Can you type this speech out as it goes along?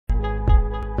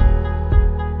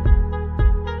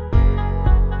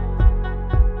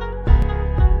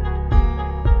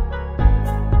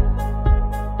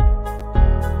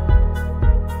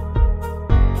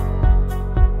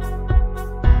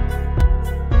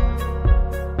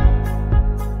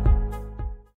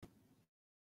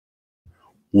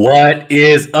What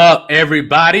is up,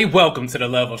 everybody? Welcome to the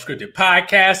Unscripted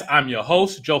podcast. I'm your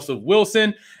host, Joseph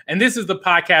Wilson, and this is the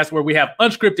podcast where we have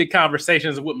unscripted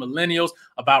conversations with millennials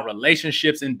about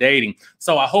relationships and dating.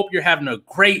 So I hope you're having a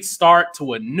great start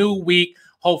to a new week.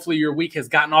 Hopefully your week has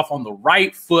gotten off on the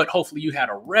right foot. Hopefully you had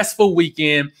a restful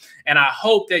weekend, and I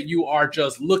hope that you are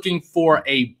just looking for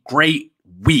a great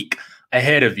week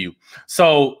ahead of you.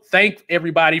 So thank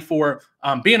everybody for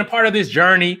being a part of this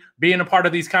journey, being a part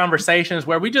of these conversations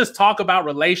where we just talk about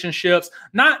relationships,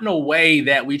 not in a way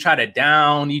that we try to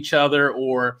down each other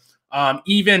or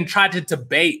even try to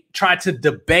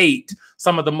debate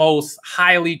some of the most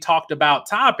highly talked about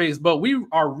topics, but we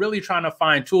are really trying to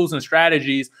find tools and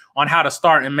strategies on how to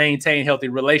start and maintain healthy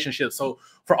relationships. So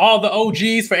for all the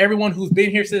OGs, for everyone who's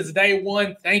been here since day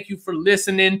one, thank you for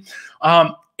listening.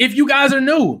 If you guys are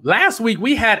new, last week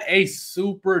we had a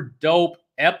super dope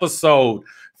episode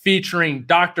featuring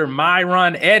Dr.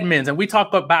 Myron Edmonds, and we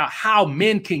talked about how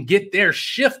men can get their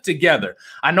shift together.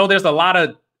 I know there's a lot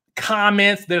of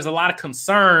comments, there's a lot of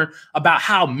concern about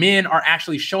how men are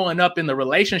actually showing up in the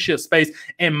relationship space,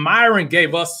 and Myron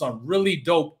gave us some really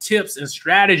dope tips and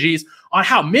strategies on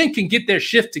how men can get their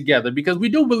shift together, because we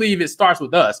do believe it starts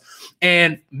with us.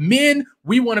 And men,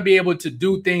 we want to be able to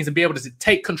do things and be able to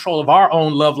take control of our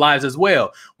own love lives as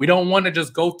well. We don't want to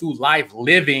just go through life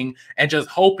living and just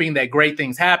hoping that great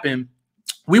things happen.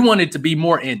 We want it to be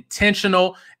more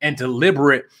intentional and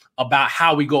deliberate about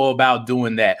how we go about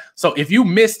doing that. So if you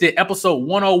missed it, episode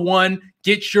 101,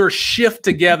 Get Your Shift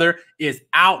Together, is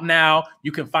out now.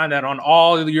 You can find that on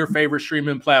all of your favorite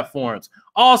streaming platforms.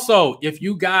 Also, if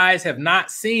you guys have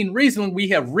not seen recently, we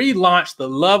have relaunched the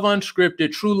Love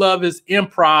Unscripted True Love is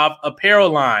Improv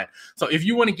apparel line. So if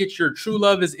you want to get your True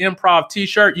Love is Improv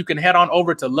t-shirt, you can head on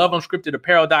over to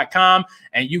loveunscriptedapparel.com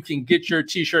and you can get your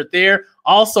t-shirt there.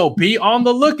 Also, be on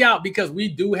the lookout because we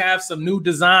do have some new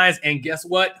designs, and guess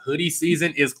what? Hoodie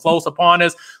season is close upon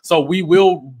us. So we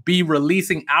will be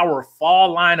releasing our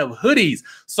fall line of hoodies.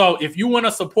 So if you want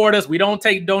to support us, we don't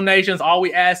take donations. All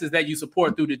we ask is that you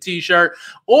support through the t-shirt,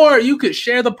 or you could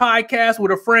share the podcast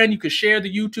with a friend. You could share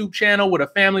the YouTube channel with a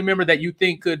family member that you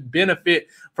think could benefit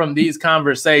from these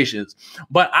conversations.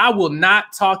 But I will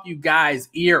not talk you guys'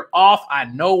 ear off. I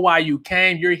know why you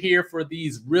came. You're here for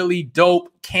these really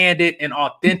dope, candid, and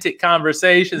authentic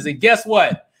conversations. And guess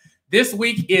what? This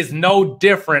week is no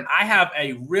different. I have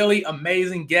a really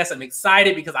amazing guest. I'm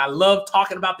excited because I love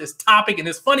talking about this topic. And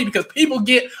it's funny because people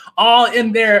get all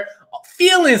in their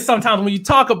feelings sometimes when you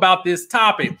talk about this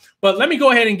topic. But let me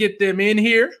go ahead and get them in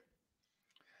here.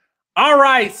 All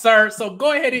right, sir. So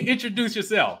go ahead and introduce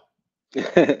yourself.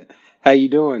 How you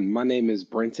doing? My name is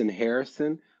Brenton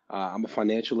Harrison. I'm a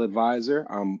financial advisor.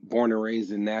 I'm born and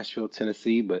raised in Nashville,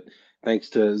 Tennessee, but thanks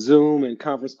to Zoom and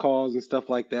conference calls and stuff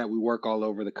like that, we work all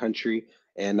over the country,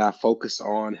 and I focus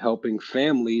on helping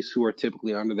families who are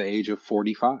typically under the age of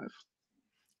 45.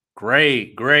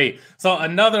 Great, great. So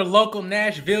another local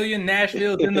Nashvilleian.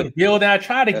 Nashville's in the building. I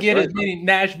try to get as many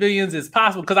Nashvilleians as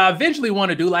possible because I eventually want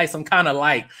to do like some kind of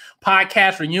like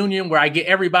podcast reunion where I get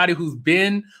everybody who's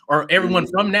been, or everyone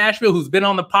from Nashville who's been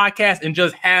on the podcast, and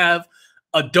just have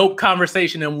a dope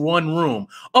conversation in one room.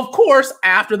 Of course,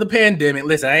 after the pandemic.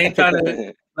 Listen, I ain't trying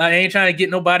to get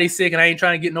nobody sick, and I ain't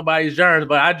trying to get nobody's germs,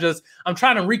 but I'm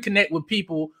trying to reconnect with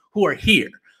people who are here.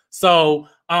 So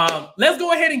let's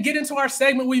go ahead and get into our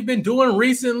segment we've been doing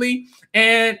recently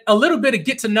and a little bit of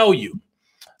get to know you.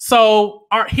 So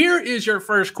here is your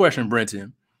first question,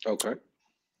 Brenton. Okay.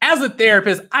 As a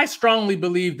therapist, I strongly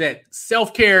believe that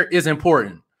self-care is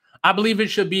important. I believe it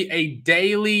should be a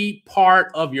daily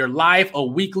part of your life, a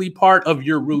weekly part of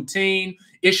your routine.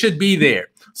 It should be there.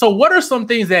 So what are some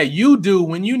things that you do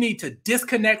when you need to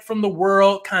disconnect from the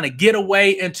world, kind of get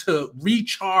away and to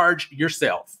recharge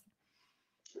yourself?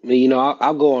 I mean, you know,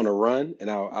 I'll go on a run and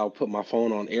I'll put my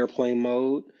phone on airplane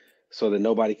mode so that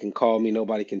nobody can call me,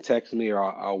 nobody can text me, or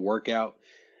I'll work out.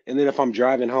 And then if I'm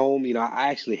driving home, you know, I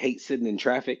actually hate sitting in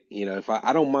traffic. You know, if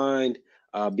I don't mind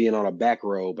being on a back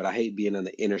road, but I hate being on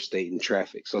the interstate in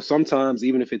traffic. So sometimes,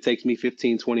 even if it takes me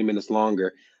 15, 20 minutes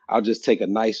longer, I'll just take a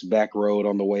nice back road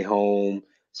on the way home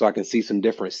so I can see some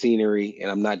different scenery and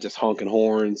I'm not just honking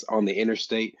horns on the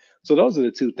interstate. So those are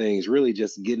the two things, really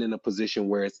just getting in a position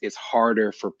where it's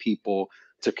harder for people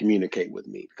to communicate with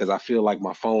me because I feel like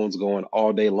my phone's going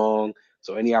all day long.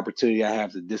 So any opportunity I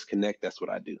have to disconnect, that's what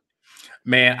I do.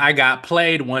 Man, I got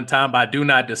played one time by Do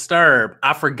Not Disturb.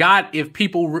 I forgot if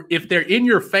they're in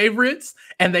your favorites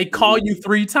and they call you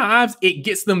 3 times, it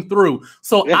gets them through.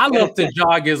 So I love to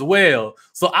jog as well.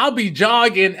 So I'll be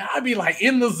jogging, I'll be like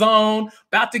in the zone,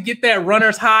 about to get that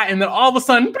runner's high, and then all of a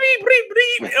sudden, bleep,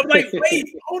 bleep, bleep. I'm like,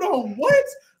 wait, hold on, what?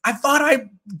 I thought I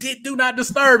did do not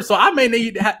disturb. So I may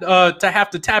need to have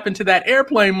to tap into that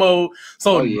airplane mode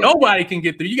so nobody can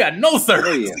get through. You got no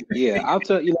service. Oh yeah, yeah. I'll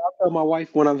tell my wife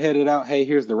when I'm headed out, hey,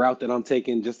 here's the route that I'm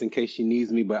taking, just in case she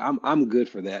needs me. But I'm good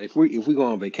for that. If we go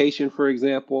on vacation, for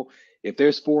example, if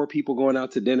there's 4 people going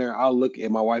out to dinner, I'll look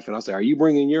at my wife and I'll say, "Are you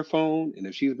bringing your phone?" And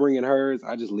if she's bringing hers,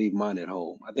 I just leave mine at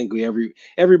home. I think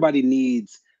everybody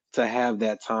needs to have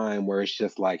that time where it's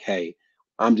just like, hey,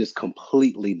 I'm just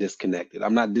completely disconnected.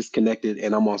 I'm not disconnected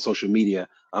and I'm on social media.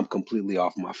 I'm completely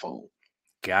off my phone.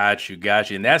 Got you.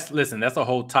 And that's a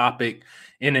whole topic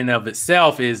in and of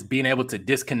itself, is being able to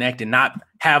disconnect and not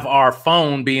have our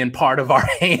phone being part of our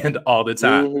hand all the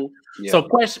time. Mm-hmm. Yeah. So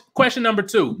question number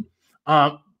 2,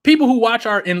 people who watch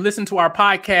and listen to our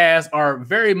podcast are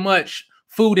very much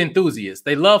food enthusiasts.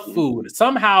 They love food.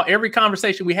 Somehow every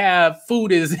conversation we have,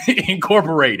 food is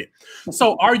incorporated.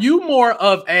 So are you more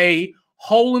of a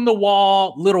hole in the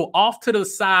wall, little off to the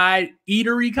side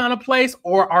eatery kind of place,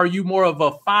 or are you more of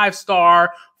a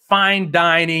 5-star fine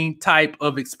dining type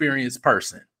of experienced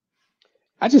person?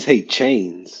 I just hate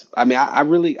chains. I mean,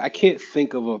 I can't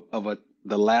think of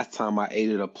the last time I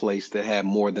ate at a place that had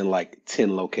more than like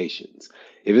 10 locations.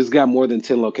 If it's got more than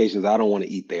 10 locations, I don't want to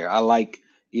eat there. I like,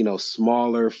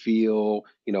 smaller feel,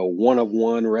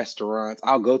 one-of-one restaurants.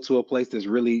 I'll go to a place that's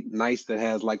really nice that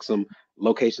has like some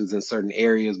locations in certain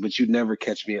areas, but you'd never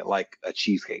catch me at like a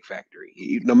Cheesecake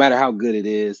Factory. No matter how good it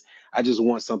is, I just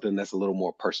want something that's a little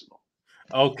more personal.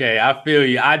 Okay, I feel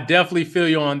you. I definitely feel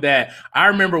you on that. I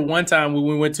remember one time when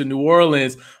we went to New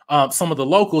Orleans, some of the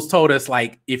locals told us,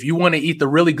 like, if you want to eat the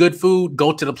really good food,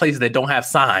 go to the places that don't have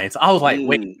signs. I was like,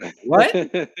 wait, what?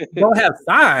 Don't have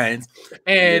signs?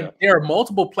 And there are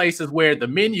multiple places where the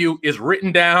menu is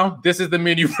written down. This is the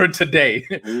menu for today.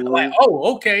 Like,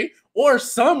 oh, okay. Or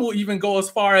some will even go as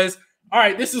far as, all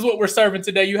right, this is what we're serving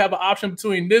today. You have an option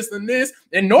between this and this.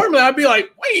 And normally I'd be like,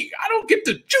 wait, I don't get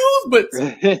to choose. But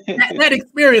that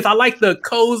experience, I like the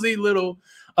cozy little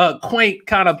quaint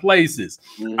kind of places.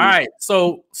 All right.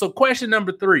 So question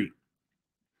number 3.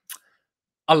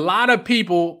 A lot of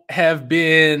people have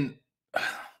been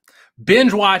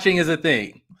binge watching is a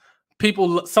thing. Are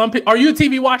you a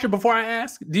TV watcher before I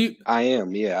ask? I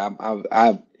am. Yeah.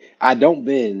 I don't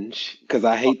binge because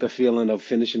I hate the feeling of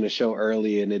finishing the show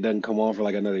early and it doesn't come on for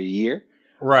like another year.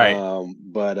 Right.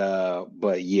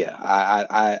 But yeah,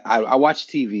 I watch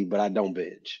TV, but I don't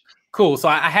binge. Cool. So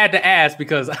I had to ask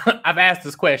because I've asked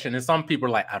this question and some people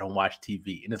are like, I don't watch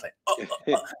TV. And it's like,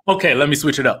 okay, let me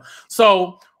switch it up.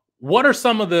 So what are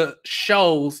some of the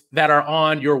shows that are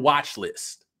on your watch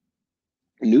list?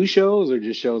 New shows or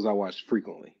just shows I watch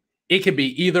frequently? It could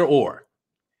be either or.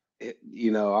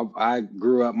 I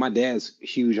grew up, my dad's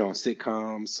huge on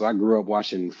sitcoms, so I grew up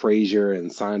watching Frasier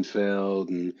and Seinfeld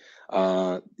and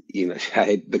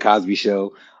The Cosby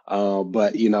Show.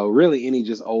 But really any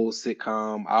just old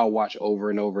sitcom I'll watch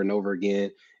over and over and over again.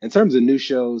 In terms of new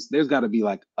shows, there's got to be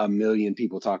like a million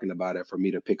people talking about it for me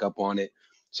to pick up on it.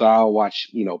 So I'll watch,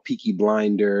 Peaky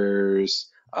Blinders,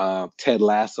 Ted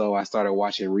Lasso. I started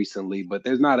watching recently, but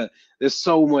there's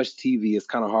so much TV. It's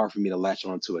kind of hard for me to latch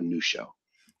on to a new show.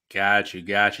 Got you.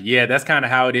 Yeah, that's kind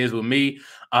of how it is with me.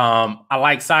 I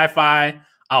like sci-fi.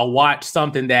 I'll watch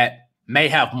something that may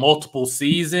have multiple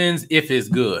seasons if it's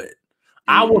good.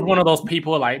 I was one of those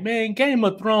people like, man, Game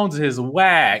of Thrones is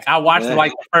whack. I watched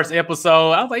like the first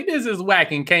episode. I was like, this is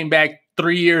whack, and came back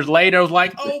 3 years later. I was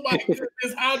like, oh my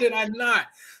goodness, how did I not?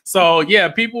 So yeah,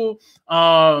 people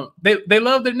they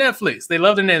love their Netflix. They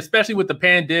love it, especially with the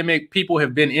pandemic. People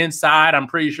have been inside. I'm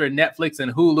pretty sure Netflix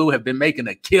and Hulu have been making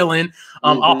a killing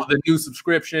off of the new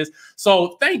subscriptions.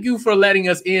 So thank you for letting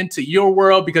us into your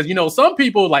world, because some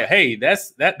people like, hey,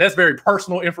 that's very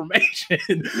personal information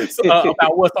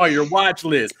about what's on your watch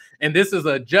list. And this is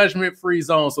a judgment-free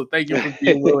zone. So thank you for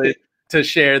being willing to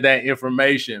share that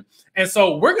information. And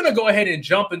so we're gonna go ahead and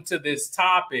jump into this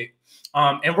topic.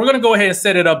 And we're going to go ahead and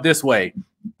set it up this way.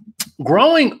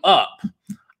 Growing up,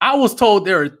 I was told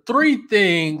there are 3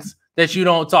 things that you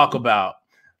don't talk about.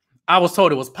 I was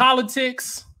told it was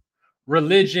politics,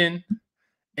 religion,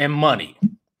 and money.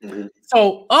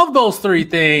 So of those 3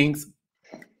 things,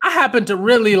 I happen to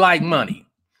really like money.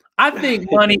 I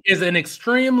think money is an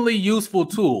extremely useful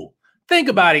tool. Think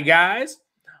about it, guys.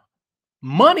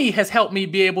 Money has helped me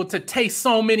be able to taste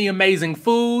so many amazing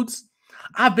foods.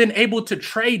 I've been able to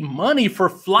trade money for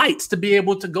flights to be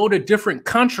able to go to different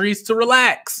countries to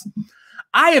relax.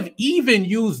 I have even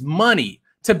used money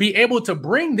to be able to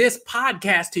bring this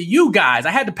podcast to you guys.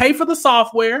 I had to pay for the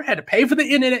software, had to pay for the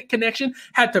internet connection,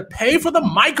 had to pay for the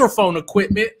microphone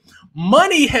equipment.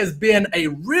 Money has been a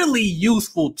really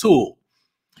useful tool.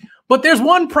 But there's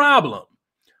one problem.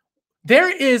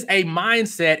 there is a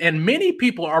mindset, and many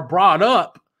people are brought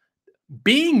up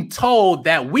being told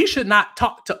that we should not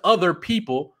talk to other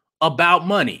people about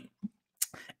money.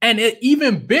 And an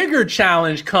even bigger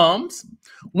challenge comes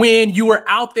when you are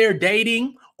out there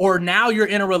dating, or now you're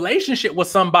in a relationship with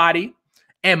somebody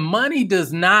and money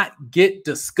does not get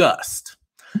discussed.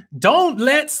 Don't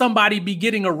let somebody be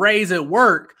getting a raise at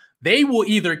work. They will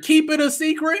either keep it a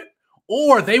secret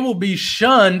or they will be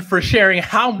shunned for sharing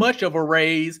how much of a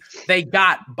raise they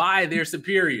got by their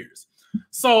superiors.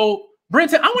 So,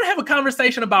 Brenton, I want to have a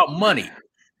conversation about money.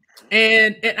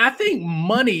 And I think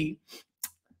money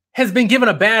has been given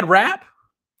a bad rap,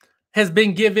 has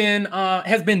been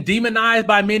demonized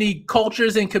by many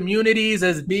cultures and communities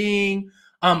as being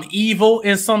evil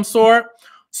in some sort.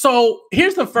 So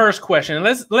here's the first question.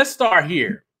 Let's start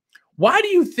here. Why do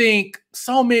you think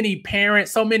so many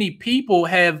parents, so many people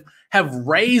have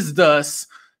raised us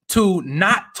to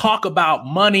not talk about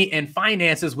money and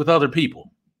finances with other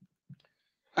people?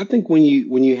 I think when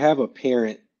you have a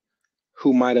parent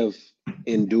who might have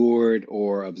endured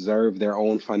or observed their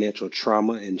own financial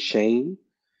trauma and shame,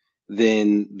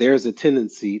 then there's a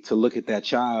tendency to look at that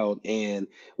child, and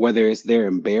whether it's they're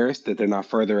embarrassed that they're not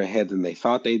further ahead than they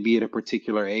thought they'd be at a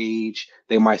particular age,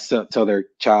 they might tell their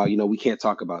child, we can't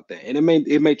talk about that. And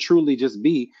it may truly just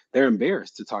be they're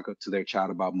embarrassed to talk to their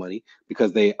child about money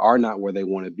because they are not where they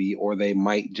want to be, or they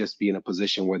might just be in a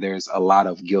position where there's a lot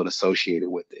of guilt associated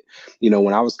with it.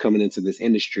 When I was coming into this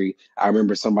industry, I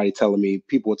remember somebody telling me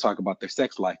people will talk about their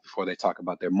sex life before they talk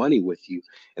about their money with you.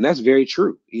 And that's very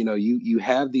true. You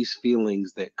have these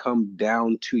feelings that come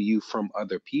down to you from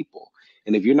other people.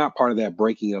 And if you're not part of that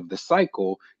breaking of the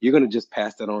cycle, you're going to just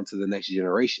pass that on to the next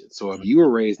generation. So if you were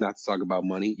raised not to talk about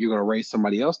money, you're going to raise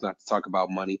somebody else not to talk about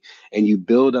money. And you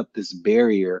build up this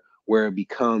barrier where it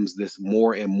becomes this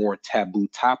more and more taboo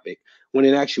topic, when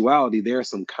in actuality, there are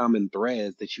some common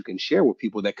threads that you can share with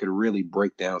people that could really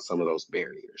break down some of those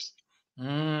barriers.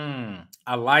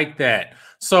 I like that.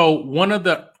 So one of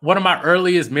my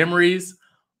earliest memories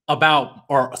about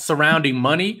or surrounding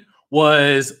money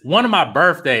was one of my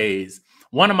birthdays.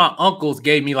 One of my uncles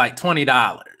gave me like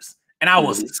 $20 and I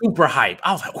was super hyped.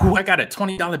 I was like, oh, I got a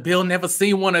 $20 bill. Never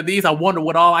seen one of these. I wonder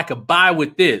what all I could buy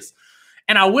with this.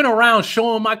 And I went around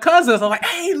showing my cousins. I'm like,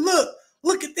 hey,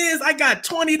 look at this. I got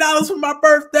 $20 for my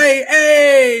birthday.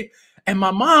 Hey. And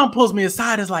my mom pulls me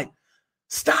aside and is like,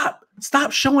 stop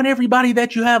showing everybody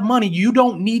that you have money. You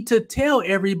don't need to tell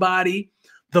everybody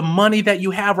the money that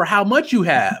you have or how much you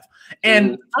have.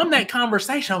 And from that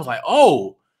conversation, I was like,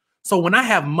 oh, so when I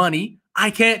have money, I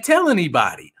can't tell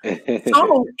anybody.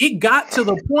 So it got to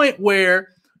the point where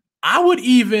I would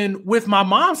even with my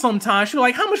mom sometimes, she's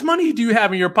like, how much money do you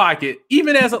have in your pocket?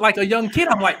 Even as like a young kid,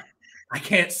 I'm like, I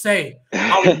can't say.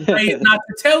 I was raised not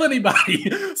to tell anybody.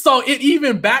 So it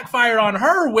even backfired on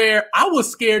her where I was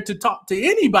scared to talk to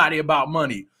anybody about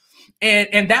money.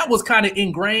 And that was kind of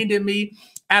ingrained in me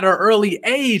at an early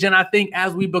age. And I think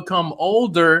as we become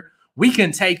older, we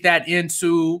can take that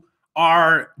into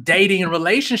our dating and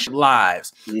relationship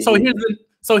lives. So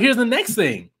here's the next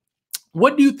thing.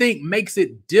 What do you think makes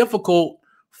it difficult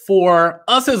for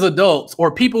us as adults or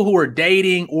people who are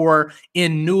dating or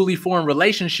in newly formed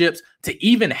relationships to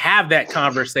even have that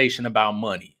conversation about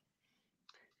money?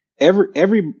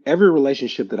 Every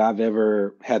relationship that I've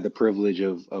ever had the privilege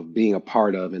of being a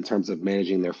part of in terms of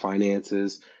managing their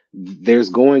finances, there's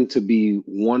going to be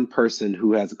one person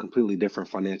who has a completely different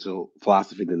financial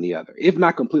philosophy than the other. If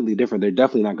not completely different, they're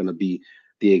definitely not going to be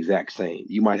the exact same.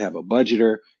 You might have a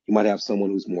budgeter, you might have someone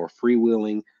who's more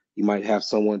freewheeling, you might have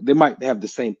they might have the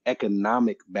same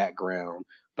economic background,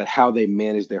 but how they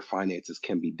manage their finances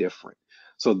can be different.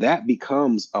 So that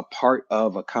becomes a part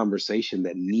of a conversation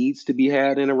that needs to be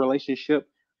had in a relationship,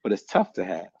 but it's tough to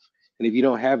have. And if you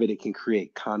don't have it, it can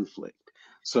create conflict.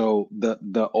 So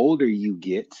the older you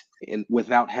get, and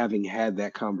without having had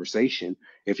that conversation,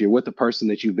 if you're with a person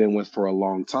that you've been with for a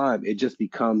long time, it just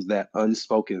becomes that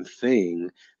unspoken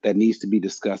thing that needs to be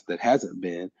discussed that hasn't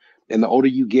been. And the older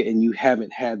you get and you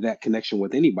haven't had that connection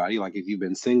with anybody, like if you've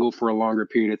been single for a longer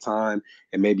period of time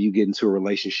and maybe you get into a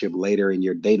relationship later in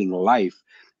your dating life,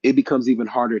 it becomes even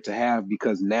harder to have,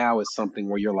 because now it's something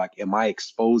where you're like, am I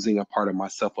exposing a part of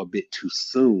myself a bit too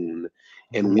soon?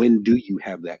 And when do you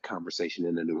have that conversation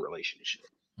in a new relationship?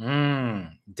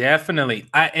 Definitely.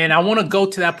 I want to go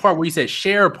to that part where you said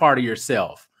share a part of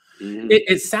yourself.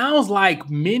 It sounds like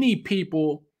many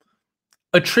people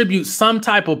attribute some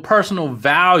type of personal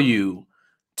value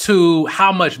to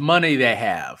how much money they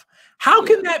have. How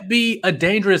can that be a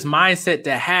dangerous mindset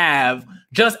to have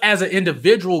just as an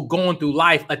individual going through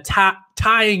life,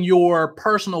 tying your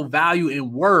personal value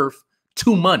and worth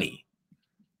to money?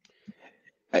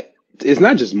 it's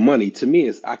not just money. To me,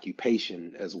 it's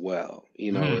occupation as well.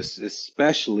 Mm. It's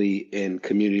especially in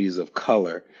communities of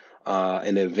color.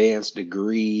 An advanced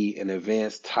degree, an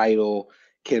advanced title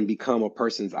can become a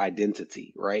person's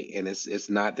identity, right? And it's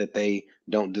not that they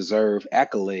don't deserve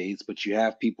accolades, but you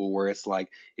have people where it's like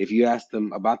if you ask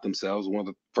them about themselves, one of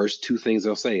the first two things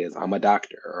they'll say is, "I'm a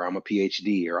doctor," or "I'm a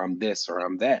PhD," or "I'm this," or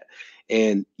 "I'm that."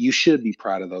 And you should be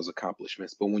proud of those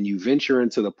accomplishments. But when you venture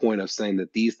into the point of saying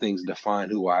that these things define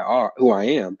who I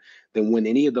am, then when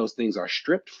any of those things are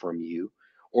stripped from you,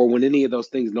 or when any of those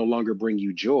things no longer bring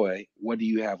you joy, what do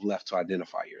you have left to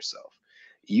identify yourself?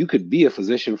 You could be a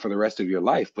physician for the rest of your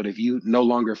life, but if you no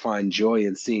longer find joy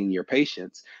in seeing your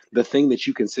patients, the thing that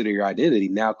you consider your identity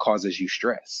now causes you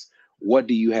stress. What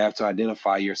do you have to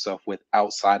identify yourself with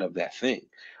outside of that thing?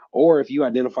 Or if you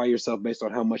identify yourself based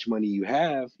on how much money you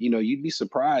have, you'd be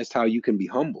surprised how you can be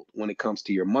humbled when it comes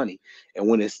to your money. And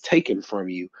when it's taken from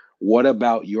you, what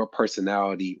about your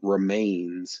personality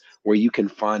remains where you can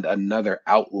find another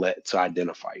outlet to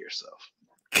identify yourself?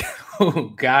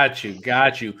 Got you,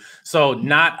 got you. So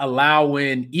not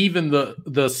allowing even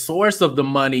the source of the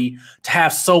money to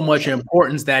have so much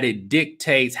importance that it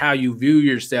dictates how you view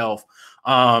yourself,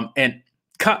 and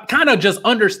kind of just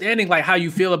understanding like how you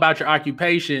feel about your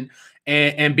occupation,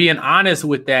 and being honest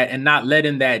with that and not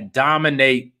letting that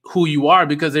dominate who you are,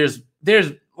 because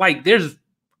there's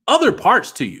other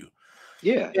parts to you.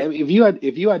 Yeah, I mean,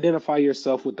 if you identify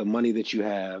yourself with the money that you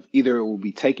have, either it will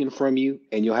be taken from you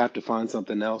and you'll have to find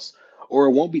something else, or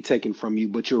it won't be taken from you,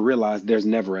 but you'll realize there's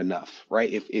never enough,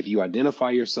 right? If you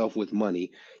identify yourself with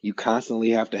money, you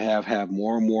constantly have to have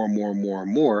more and more and more and more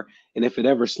and more. And if it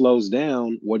ever slows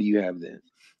down, what do you have then?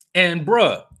 And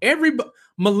bruh, every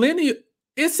millennial,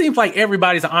 it seems like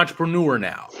everybody's an entrepreneur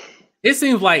now. It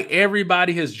seems like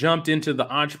everybody has jumped into the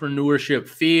entrepreneurship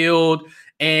field.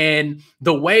 And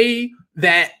the way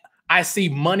that I see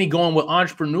money going with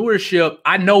entrepreneurship,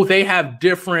 I know they have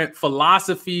different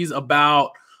philosophies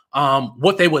about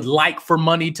what they would like for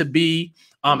money to be,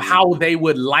 how they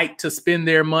would like to spend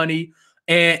their money,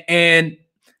 and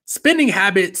spending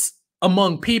habits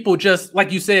among people, just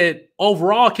like you said,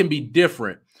 overall can be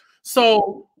different.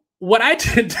 So what I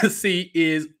tend to see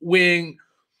is when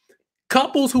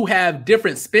couples who have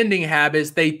different spending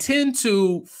habits, they tend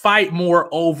to fight more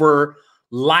over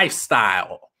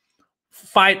lifestyle,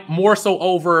 fight more so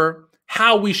over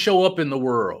how we show up in the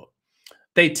world.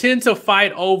 They tend to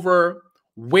fight over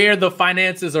where the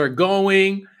finances are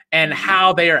going and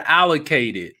how they are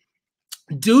allocated.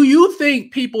 Do you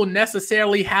think people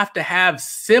necessarily have to have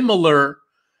similar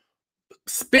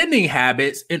spending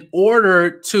habits in order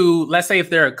to, let's say if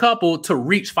they're a couple, to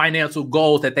reach financial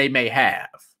goals that they may have?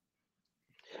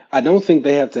 I don't think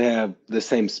they have to have the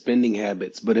same spending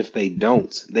habits, but if they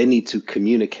don't, they need to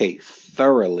communicate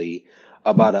thoroughly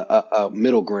about a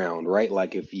middle ground, right?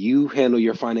 Like if you handle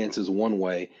your finances one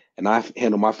way and I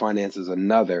handle my finances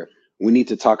another, we need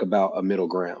to talk about a middle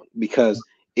ground because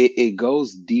it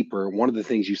goes deeper. One of the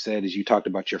things you said is you talked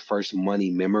about your first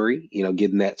money memory,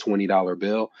 getting that $20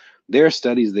 bill. There are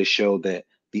studies that show that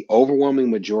the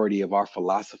overwhelming majority of our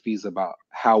philosophies about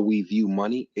how we view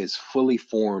money is fully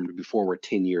formed before we're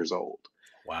 10 years old,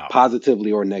 Wow.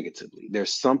 positively or negatively.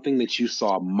 There's something that you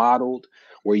saw modeled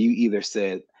where you either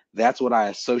said, that's what I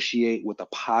associate with a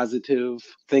positive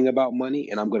thing about money,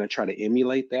 and I'm going to try to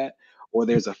emulate that. Or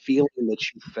there's a feeling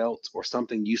that you felt or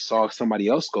something you saw somebody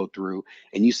else go through,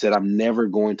 and you said, I'm never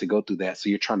going to go through that. So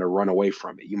you're trying to run away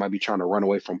from it. You might be trying to run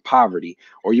away from poverty,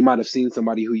 or you might have seen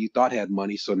somebody who you thought had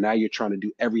money. So now you're trying to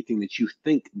do everything that you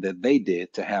think that they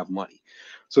did to have money.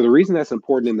 So the reason that's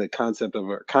important in the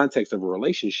context of a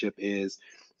relationship is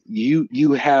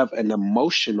you have an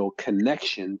emotional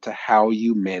connection to how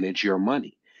you manage your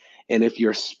money. And if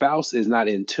your spouse is not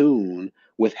in tune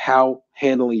with how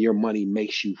handling your money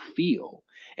makes you feel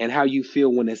and how you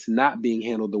feel when it's not being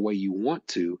handled the way you want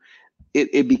to,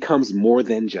 it becomes more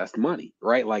than just money,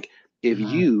 right? Like if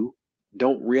you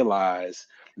don't realize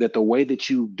that the way that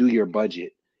you do your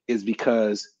budget is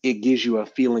because it gives you a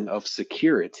feeling of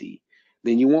security,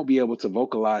 then you won't be able to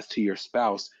vocalize to your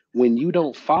spouse, when you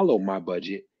don't follow my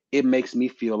budget, it makes me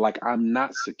feel like I'm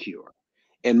not secure.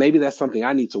 And maybe that's something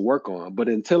I need to work on. But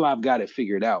until I've got it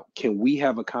figured out, can we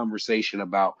have a conversation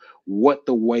about what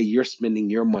the way you're spending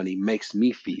your money makes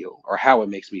me feel or how it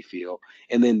makes me feel?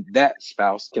 And then that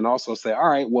spouse can also say, all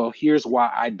right, well, here's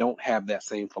why I don't have that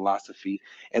same philosophy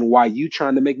and why you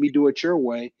trying to make me do it your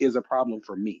way is a problem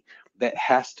for me. That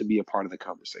has to be a part of the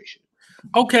conversation.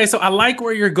 Okay, so I like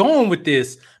where you're going with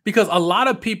this, because a lot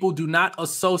of people do not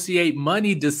associate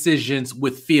money decisions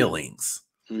with feelings,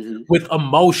 with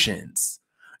emotions.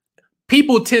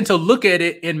 People tend to look at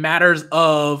it in matters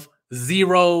of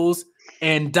zeros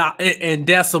and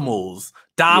decimals,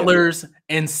 dollars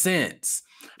and cents.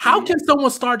 How can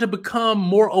someone start to become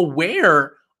more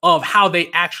aware of how they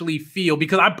actually feel?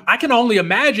 Because I can only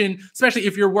imagine, especially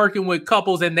if you're working with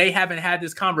couples and they haven't had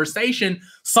this conversation,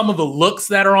 some of the looks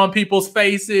that are on people's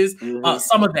faces,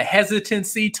 some of the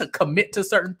hesitancy to commit to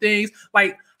certain things.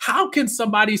 Like, how can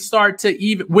somebody start to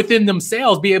even within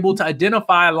themselves be able to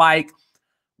identify, like,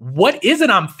 what is it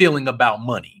I'm feeling about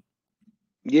money?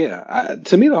 Yeah,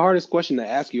 to me, the hardest question to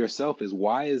ask yourself is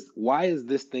why is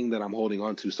this thing that I'm holding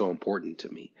on to so important to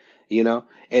me? You know,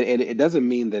 and it doesn't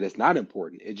mean that it's not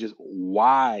important. It just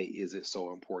why is it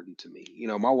so important to me? You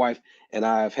know, my wife and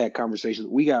I have had conversations.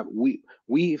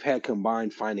 We've had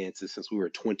combined finances since we were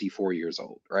 24 years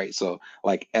old, right? So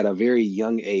like at a very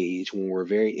young age, when we're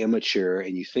very immature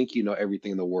and you think you know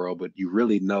everything in the world, but you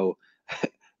really know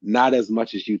not as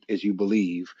much as you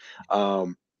believe.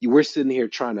 You were sitting here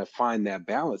trying to find that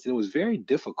balance. And it was very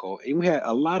difficult. And we had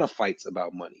a lot of fights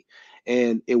about money.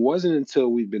 And it wasn't until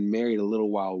we've been married a little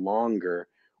while longer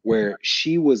where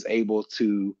she was able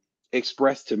to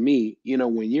express to me, you know,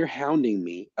 when you're hounding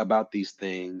me about these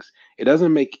things, it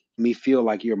doesn't make me feel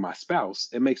like you're my spouse.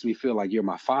 It makes me feel like you're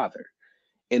my father.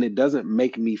 And it doesn't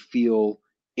make me feel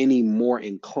any more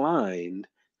inclined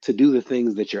to do the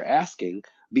things that you're asking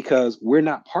because we're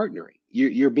not partnering.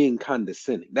 You're being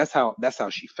condescending. That's how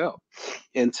she felt.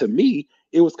 And to me,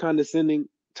 it was condescending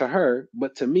to her,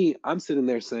 but to me, I'm sitting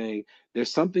there saying,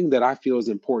 there's something that I feel is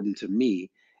important to me,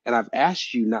 and I've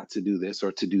asked you not to do this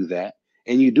or to do that,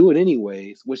 and you do it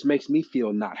anyways, which makes me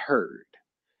feel not heard.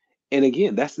 And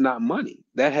again, that's not money.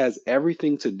 That has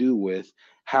everything to do with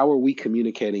how are we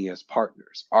communicating as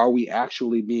partners? Are we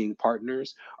actually being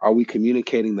partners? Are we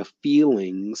communicating the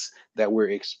feelings that we're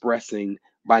expressing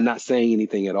by not saying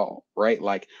anything at all, right?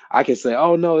 Like I can say,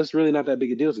 oh, no, it's really not that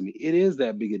big a deal to me. It is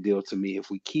that big a deal to me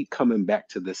if we keep coming back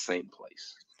to the same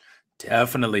place.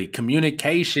 Definitely.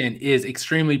 Communication is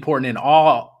extremely important in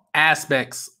all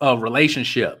aspects of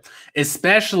relationship,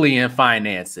 especially in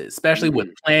finances, especially with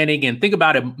planning. And think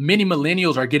about it, many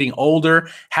millennials are getting older,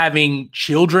 having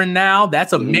children now.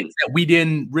 That's a mix that we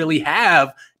didn't really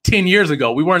have 10 years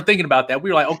ago. We weren't thinking about that. We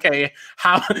were like, okay,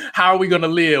 how are we going to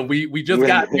live? We just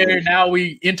got married. Now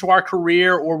we into our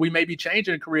career, or we may be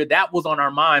changing a career. That was on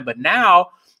our mind. But now,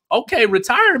 okay,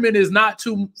 retirement is not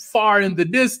too far in the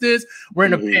distance. We're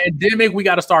in a pandemic. We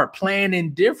got to start planning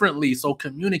differently. So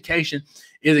communication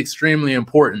is extremely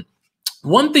important.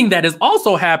 One thing that is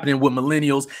also happening with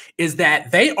millennials is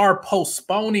that they are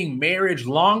postponing marriage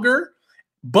longer,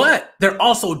 but they're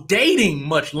also dating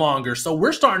much longer. So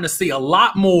we're starting to see a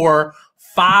lot more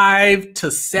 5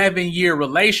 to 7 year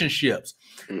relationships.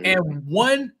 And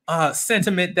one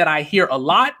sentiment that I hear a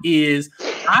lot is,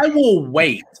 I will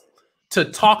wait to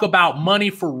talk about money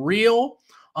for real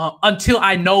until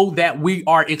I know that we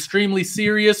are extremely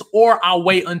serious, or I'll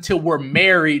wait until we're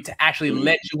married to actually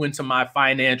let you into my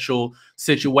financial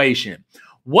situation.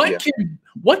 What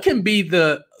can be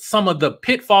some of the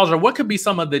pitfalls, or what could be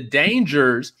some of the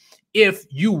dangers if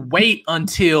you wait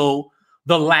until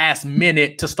the last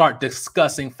minute to start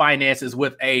discussing finances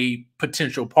with a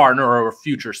potential partner or a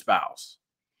future spouse?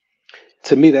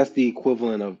 To me, that's the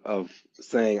equivalent of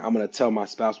saying, I'm going to tell my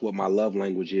spouse what my love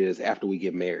language is after we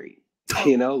get married.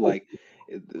 You know, like,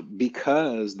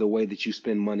 because the way that you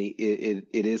spend money, it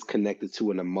is connected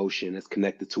to an emotion, it's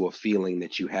connected to a feeling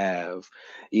that you have,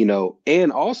 you know,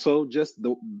 and also just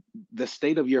the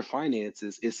state of your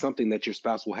finances is something that your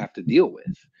spouse will have to deal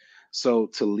with. So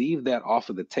to leave that off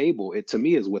of the table, it to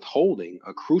me is withholding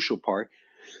a crucial part.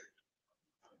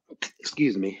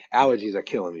 Excuse me, allergies are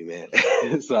killing me,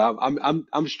 man. So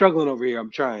I'm struggling over here.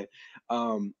 I'm trying.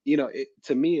 You know,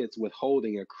 to me, it's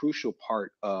withholding a crucial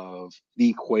part of the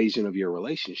equation of your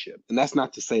relationship. And that's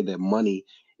not to say that money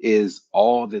is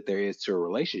all that there is to a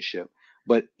relationship,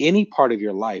 but any part of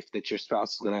your life that your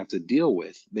spouse is going to have to deal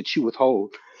with that you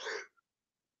withhold,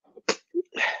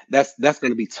 that's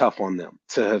going to be tough on them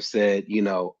to have said, you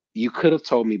know, you could have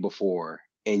told me before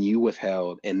and you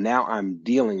withheld, and now I'm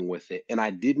dealing with it. And I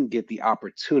didn't get the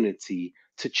opportunity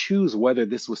to choose whether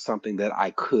this was something that I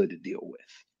could deal with.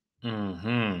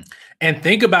 And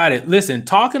think about it. Listen,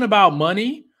 talking about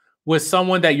money with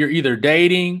someone that you're either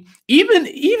dating, even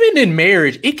in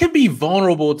marriage, it can be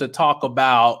vulnerable to talk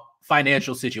about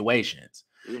financial situations.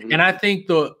 And I think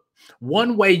the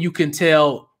one way you can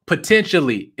tell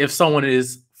potentially if someone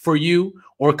is for you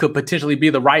or could potentially be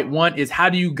the right one is, how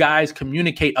do you guys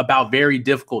communicate about very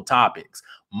difficult topics?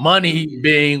 Money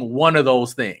being one of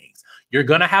those things. You're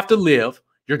going to have to live.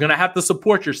 You're going to have to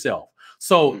support yourself.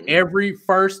 So every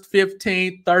 1st,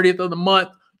 15th, 30th of the month,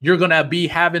 you're going to be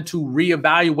having to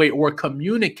reevaluate or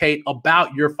communicate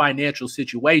about your financial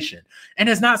situation. And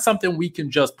it's not something we can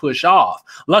just push off.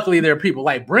 Luckily, there are people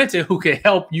like Brenton who can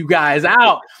help you guys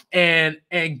out and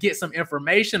get some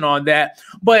information on that.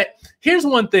 But here's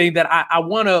one thing that I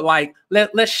want to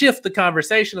let's shift the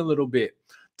conversation a little bit.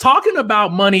 Talking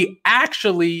about money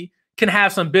actually can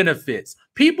have some benefits.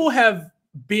 People have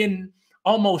been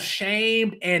almost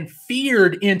shamed and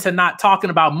feared into not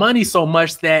talking about money so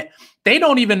much that they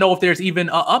don't even know if there's even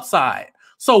an upside.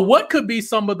 So what could be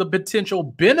some of the potential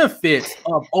benefits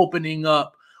of opening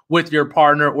up with your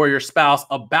partner or your spouse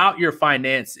about your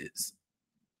finances?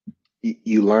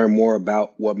 You learn more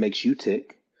about what makes you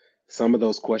tick. Some of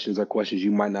those questions are questions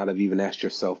you might not have even asked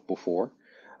yourself before.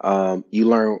 You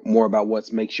learn more about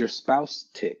what makes your spouse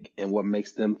tick and what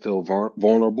makes them feel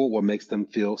vulnerable, what makes them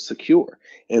feel secure.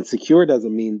 And secure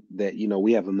doesn't mean that,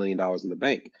 we have $1 million in the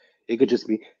bank. It could just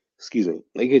be,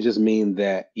 it could just mean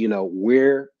that,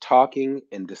 we're talking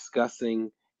and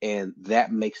discussing, and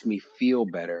that makes me feel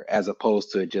better as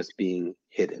opposed to it just being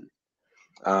hidden.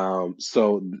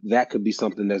 So that could be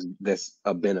something that's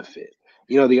a benefit.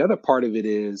 The other part of it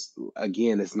is,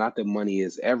 again, it's not that money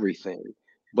is everything,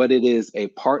 but it is a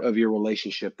part of your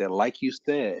relationship that, like you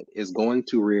said, is going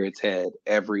to rear its head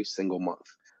every single month.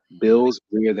 Bills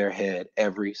rear their head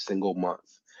every single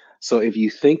month. So if you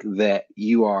think that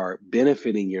you are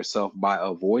benefiting yourself by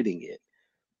avoiding it,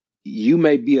 you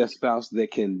may be a spouse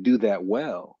that can do that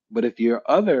well. But if your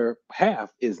other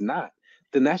half is not,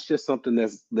 then that's just something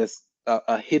that's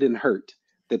a hidden hurt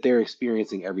that they're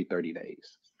experiencing every 30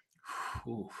 days.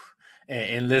 Oof.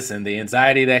 And listen, the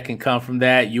anxiety that can come from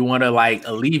that, you want to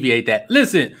alleviate that.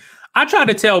 Listen, I try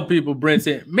to tell people,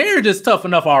 Brenton, marriage is tough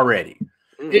enough already.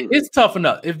 It's tough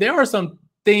enough. If there are some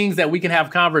things that we can have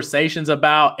conversations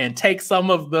about and take some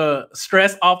of the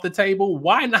stress off the table,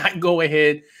 why not go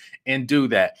ahead and do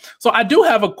that? So I do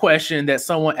have a question that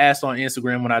someone asked on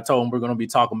Instagram when I told them we're going to be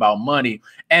talking about money.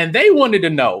 And they wanted to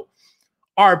know,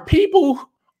 are people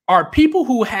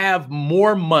who have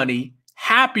more money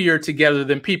happier together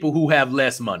than people who have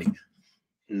less money?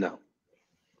 No.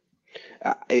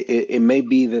 It may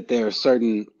be that there are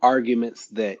certain arguments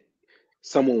that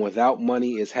someone without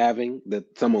money is having,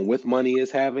 that someone with money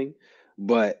is having,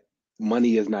 but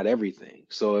money is not everything.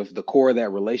 So if the core of that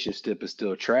relationship is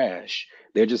still trash,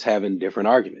 they're just having different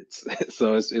arguments.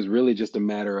 So it's really just a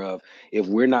matter of, if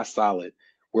we're not solid,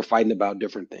 we're fighting about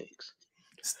different things.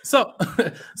 So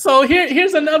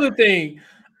here's another thing.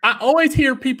 I always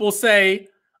hear people say,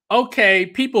 okay,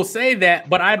 people say that,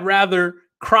 but I'd rather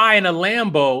cry in a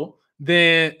Lambo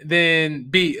than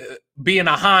be in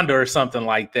a Honda or something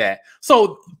like that.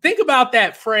 So think about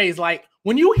that phrase. Like,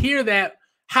 when you hear that,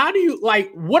 how do you,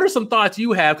 what are some thoughts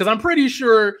you have? Because I'm pretty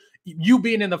sure, you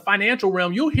being in the financial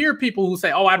realm, you'll hear people who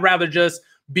say, oh, I'd rather just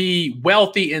be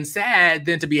wealthy and sad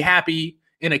than to be happy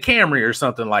in a Camry or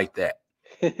something like that.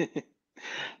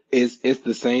 It's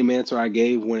the same answer I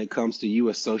gave when it comes to you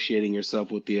associating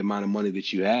yourself with the amount of money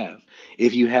that you have.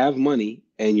 If you have money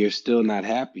and you're still not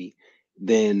happy,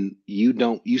 then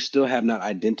you still have not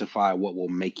identified what will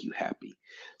make you happy.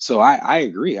 So I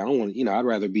agree. I don't want to, I'd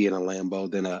rather be in a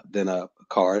Lambo than a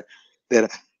car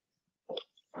that,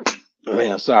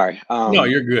 man, sorry. No,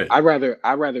 you're good. I'd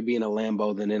rather be in a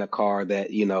Lambo than in a car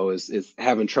that, is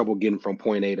having trouble getting from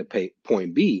point A to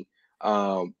point B.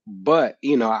 But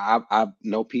I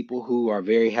know people who are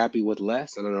very happy with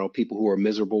less, and I know people who are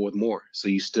miserable with more. So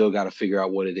you still got to figure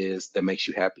out what it is that makes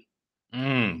you happy.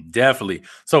 Definitely.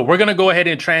 So we're going to go ahead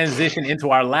and transition into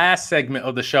our last segment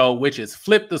of the show, which is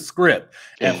Flip the Script.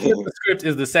 And Flip the Script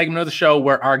is the segment of the show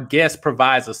where our guest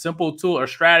provides a simple tool or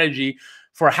strategy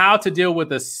for how to deal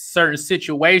with a certain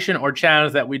situation or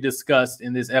challenge that we discussed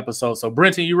in this episode. So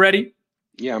Brenton, you ready?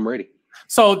 Yeah, I'm ready.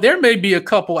 So there may be a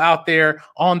couple out there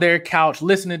on their couch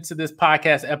listening to this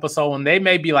podcast episode, and they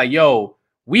may be like, yo,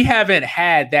 we haven't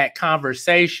had that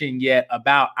conversation yet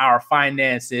about our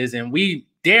finances, and we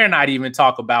dare not even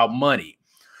talk about money.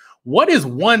 What is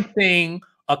one thing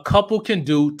a couple can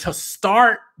do to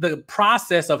start the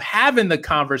process of having the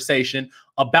conversation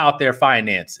about their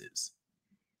finances?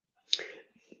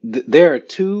 There are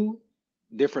two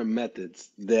different methods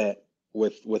that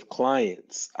with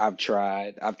clients I've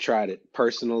tried it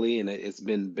personally, and it's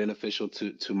been beneficial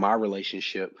to my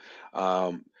relationship.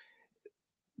 The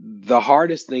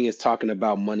hardest thing is talking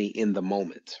about money in the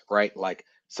moment, right? Like,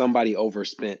 somebody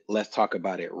overspent, let's talk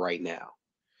about it right now.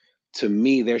 To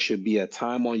me, there should be a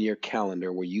time on your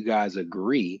calendar where you guys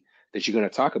agree that you're going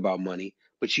to talk about money,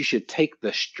 but you should take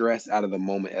the stress out of the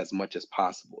moment as much as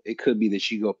possible. It could be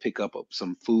that you go pick up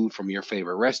some food from your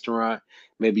favorite restaurant.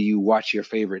 Maybe you watch your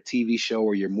favorite TV show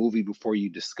or your movie before you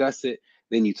discuss it.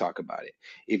 then you talk about it.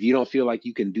 If you don't feel like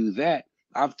you can do that,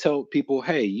 I've told people,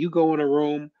 hey, you go in a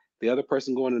room, the other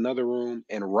person go in another room,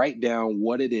 and write down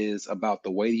what it is about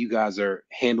the way you guys are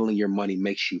handling your money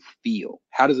makes you feel.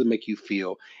 How does it make you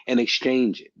feel? And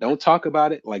exchange it. Don't talk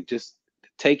about it. Like, just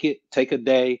take it, take a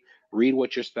day, read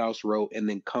what your spouse wrote, and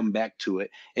then come back to it.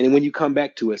 And then when you come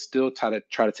back to it, still try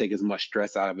to take as much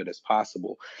stress out of it as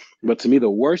possible. But to me, the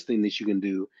worst thing that you can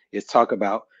do is talk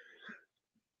about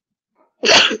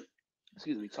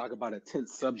excuse me, talk about a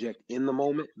tense subject in the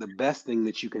moment. The best thing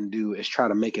that you can do is try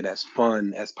to make it as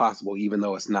fun as possible, even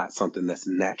though it's not something that's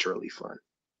naturally fun.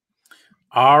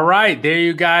 All right, there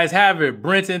you guys have it.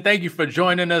 Brenton, thank you for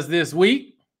joining us this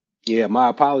week. Yeah, my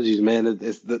apologies, man.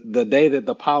 It's the day that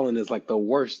the pollen is like the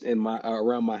worst in my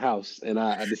around my house, and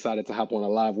I decided to hop on a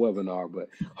live webinar, but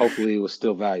hopefully it was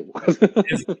still valuable.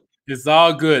 It's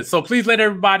all good. So please let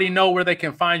everybody know where they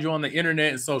can find you on the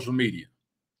internet and social media.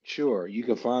 Sure. You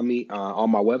can find me on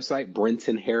my website,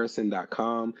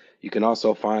 brentonharrison.com. You can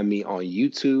also find me on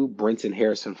YouTube, Brenton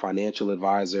Harrison Financial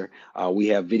Advisor. We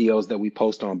have videos that we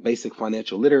post on basic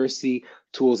financial literacy,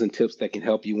 tools and tips that can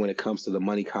help you when it comes to the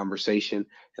money conversation.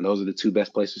 And those are the two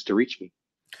best places to reach me.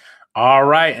 All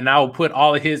right. And I will put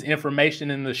all of his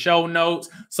information in the show notes.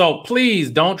 So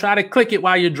please don't try to click it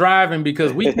while you're driving,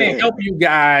 because we can't help you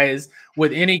guys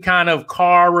with any kind of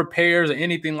car repairs or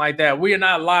anything like that. We are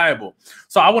not liable.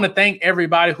 So I want to thank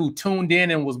everybody who tuned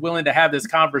in and was willing to have this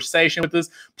conversation with us.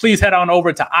 Please head on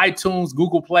over to iTunes,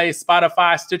 Google Play,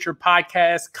 Spotify, Stitcher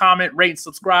Podcast, comment, rate, and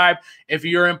subscribe. If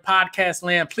you're in podcast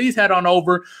land, please head on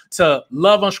over to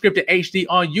Love Unscripted HD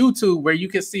on YouTube, where you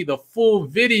can see the full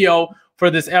video for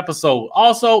this episode.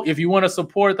 Also, if you want to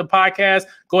support the podcast,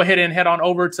 go ahead and head on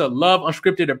over to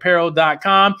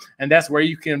loveunscriptedapparel.com, and that's where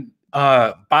you can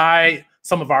buy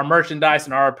some of our merchandise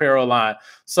and our apparel line.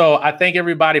 So I thank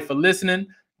everybody for listening.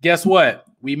 Guess what?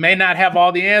 We may not have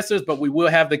all the answers, but we will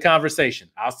have the conversation.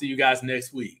 I'll see you guys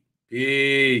next week.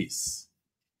 Peace.